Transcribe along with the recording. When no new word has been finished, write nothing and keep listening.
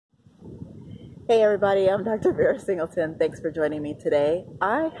Hey everybody, I'm Dr. Vera Singleton. Thanks for joining me today.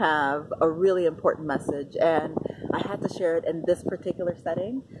 I have a really important message and I had to share it in this particular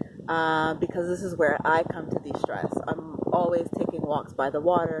setting because this is where I come to de-stress. I'm always taking walks by the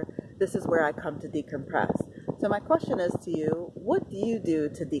water. This is where I come to decompress. So my question is to you, what do you do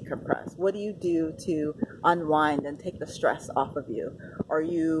to decompress? What do you do to unwind and take the stress off of you? Are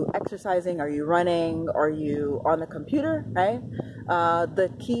you exercising? Are you running? Are you on the computer, right?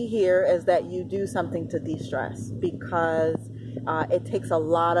 The key here is that you do something to de-stress because it takes a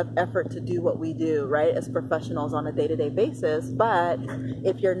lot of effort to do what we do, right, as professionals on a day-to-day basis. But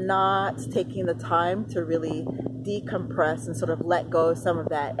if you're not taking the time to really decompress and sort of let go of some of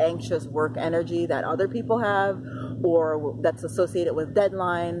that anxious work energy that other people have or that's associated with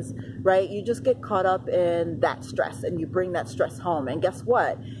deadlines, right, you just get caught up in that stress and you bring that stress home. And guess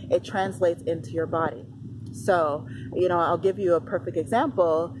what? It translates into your body. So, I'll give you a perfect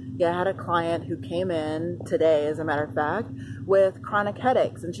example. Yeah, I had a client who came in today, as a matter of fact, with chronic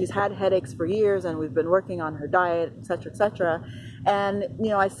headaches, and she's had headaches for years, and we've been working on her diet, et cetera, et cetera. And,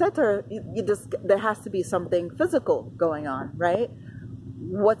 I said to her, there has to be something physical going on, right?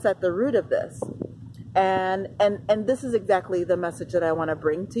 What's at the root of this? And this is exactly the message that I want to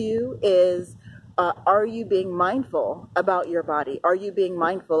bring to you is, are you being mindful about your body? Are you being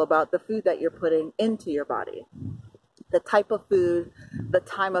mindful about the food that you're putting into your body? The type of food, the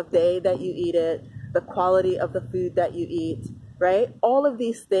time of day that you eat it, the quality of the food that you eat, right? All of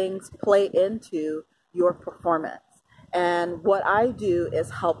these things play into your performance. And what I do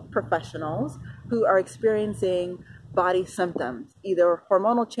is help professionals who are experiencing body symptoms, either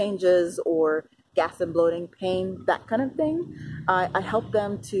hormonal changes or gas and bloating, pain, that kind of thing. I help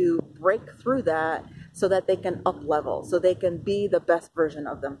them to break through that so that they can up level, so they can be the best version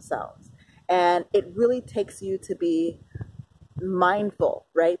of themselves. And it really takes you to be mindful,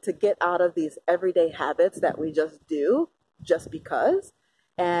 right? To get out of these everyday habits that we just do just because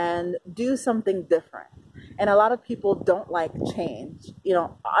and do something different. And a lot of people don't like change.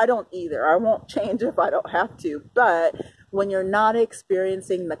 I don't either. I won't change if I don't have to. But when you're not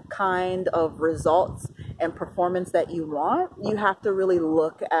experiencing the kind of results and performance that you want, you have to really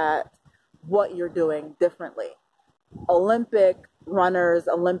look at what you're doing differently. Olympic runners,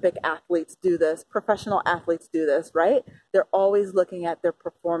 Olympic athletes do this, professional athletes do this, right? They're always looking at their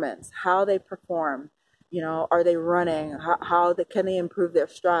performance, how they perform. Are they running? Can they improve their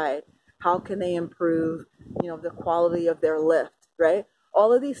stride? How can they improve, the quality of their lift, right?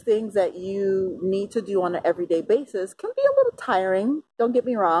 All of these things that you need to do on an everyday basis can be a little tiring, don't get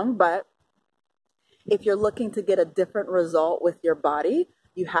me wrong, but if you're looking to get a different result with your body,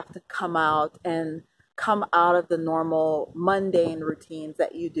 you have to come out of the normal mundane routines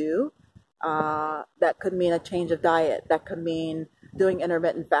that you do. That could mean a change of diet. That could mean doing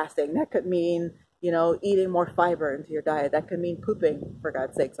intermittent fasting. That could mean, eating more fiber into your diet. That could mean pooping, for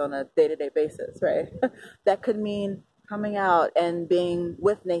God's sakes, on a day-to-day basis, right? That could mean coming out and being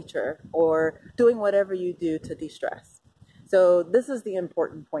with nature or doing whatever you do to de-stress. So this is the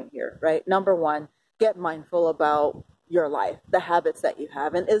important point here, right? Number one, get mindful about your life, the habits that you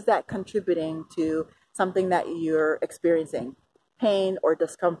have, and is that contributing to something that you're experiencing, pain or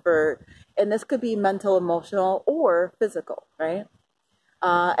discomfort? And this could be mental, emotional, or physical, right?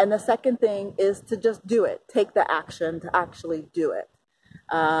 And the second thing is to just do it. Take the action to actually do it.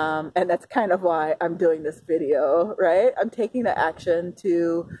 And that's kind of why I'm doing this video, right? I'm taking the action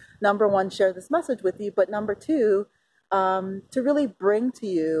to, number one, share this message with you, but number two, to really bring to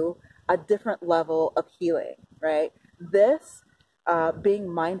you a different level of healing, right? This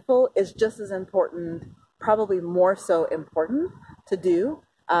being mindful is just as important, probably more so important to do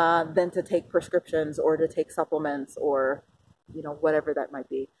than to take prescriptions or to take supplements or, whatever that might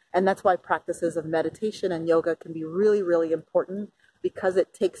be. And that's why practices of meditation and yoga can be really, really important because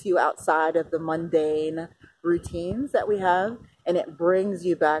it takes you outside of the mundane routines that we have and it brings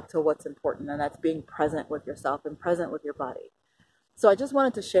you back to what's important, and that's being present with yourself and present with your body. So I just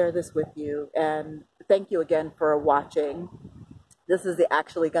wanted to share this with you and thank you again for watching. This is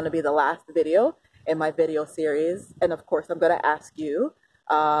actually going to be the last video in my video series. And of course, I'm going to ask you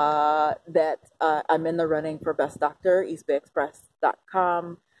that I'm in the running for Best Doctor.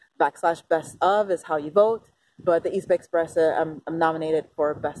 eastbayexpress.com/best of is how you vote. But the East Bay Express, I'm nominated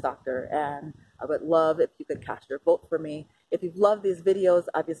for Best Doctor. And I would love if you could cast your vote for me. If you've loved these videos,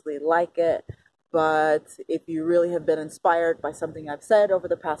 obviously like it. But if you really have been inspired by something I've said over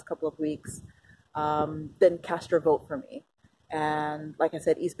the past couple of weeks, then cast your vote for me. And like I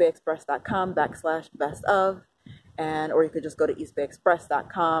said, eastbayexpress.com/best of, or you could just go to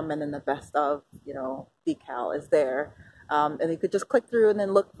eastbayexpress.com and then the best of, decal is there. And you could just click through and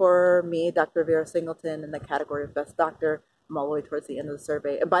then look for me, Dr. Vera Singleton, in the category of Best Doctor. I'm all the way towards the end of the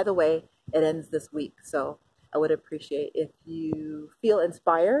survey. And by the way, it ends this week, so I would appreciate if you feel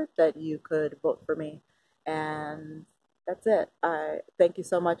inspired that you could vote for me. And that's it. I thank you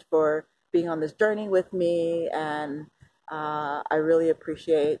so much for being on this journey with me, and I really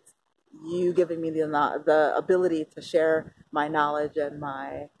appreciate you giving me the ability to share my knowledge and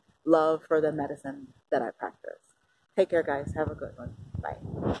my love for the medicine that I practice. Take care, guys. Have a good one.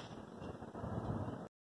 Bye.